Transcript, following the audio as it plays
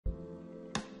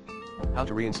How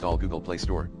to reinstall Google Play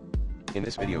Store. In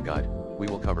this video guide, we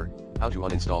will cover how to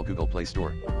uninstall Google Play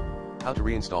Store. How to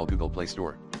reinstall Google Play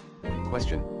Store.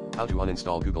 Question: how to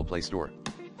uninstall Google Play Store?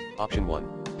 Option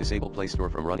 1. Disable Play Store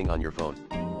from running on your phone.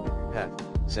 Path: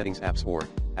 Settings, Apps or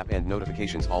App and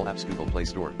Notifications, All Apps, Google Play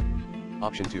Store.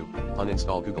 Option 2.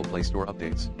 Uninstall Google Play Store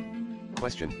updates.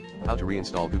 Question: how to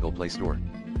reinstall Google Play Store?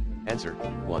 Answer: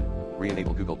 1.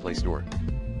 Re-enable Google Play Store.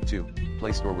 2.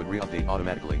 Play Store would re-update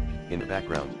automatically, in the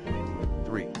background.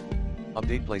 3.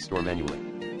 Update Play Store manually.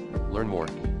 Learn more: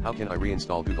 how can I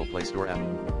reinstall Google Play Store app?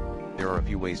 There are a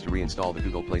few ways to reinstall the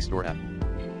Google Play Store app.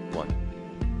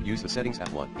 1. Use the Settings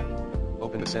app. 1.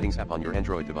 Open the Settings app on your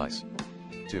Android device.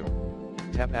 2.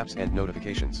 Tap Apps and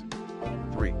Notifications.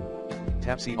 3.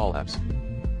 Tap See All Apps.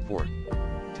 4.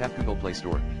 Tap Google Play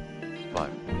Store. 5.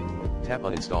 Tap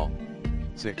Uninstall.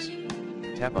 6.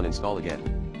 Tap Uninstall again.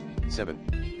 7.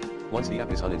 Once the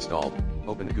app is uninstalled,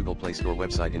 open the Google Play Store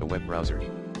website in a web browser.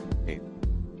 8.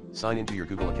 Sign into your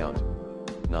Google account.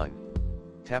 9.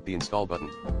 Tap the Install button.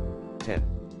 10.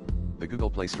 The Google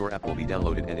Play Store app will be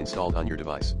downloaded and installed on your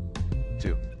device.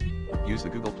 2. Use the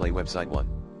Google Play website. 1.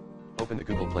 Open the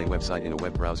Google Play website in a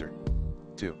web browser.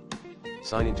 2.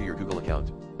 Sign into your Google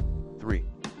account. 3.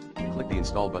 Click the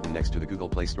Install button next to the Google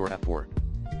Play Store app. 4.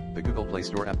 The Google Play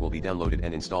Store app will be downloaded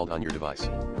and installed on your device.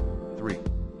 3.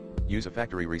 Use a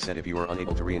factory reset. If you are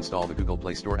unable to reinstall the Google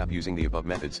Play Store app using the above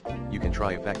methods, you can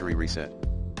try a factory reset.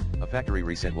 A factory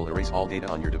reset will erase all data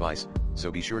on your device,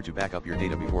 so be sure to back up your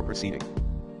data before proceeding.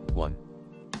 1.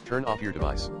 Turn off your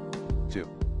device. 2.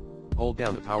 Hold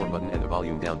down the power button and the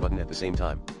volume down button at the same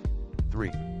time. 3.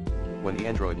 When the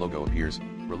Android logo appears,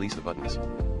 release the buttons.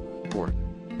 4.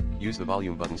 Use the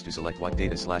volume buttons to select wipe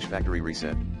data/factory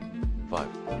reset. 5.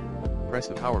 Press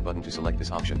the power button to select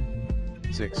this option.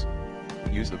 6.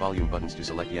 Use the volume buttons to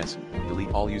select yes,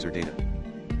 delete all user data.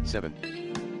 7.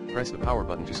 Press the power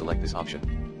button to select this option.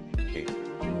 8.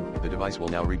 The device will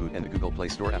now reboot and the Google Play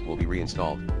Store app will be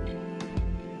reinstalled.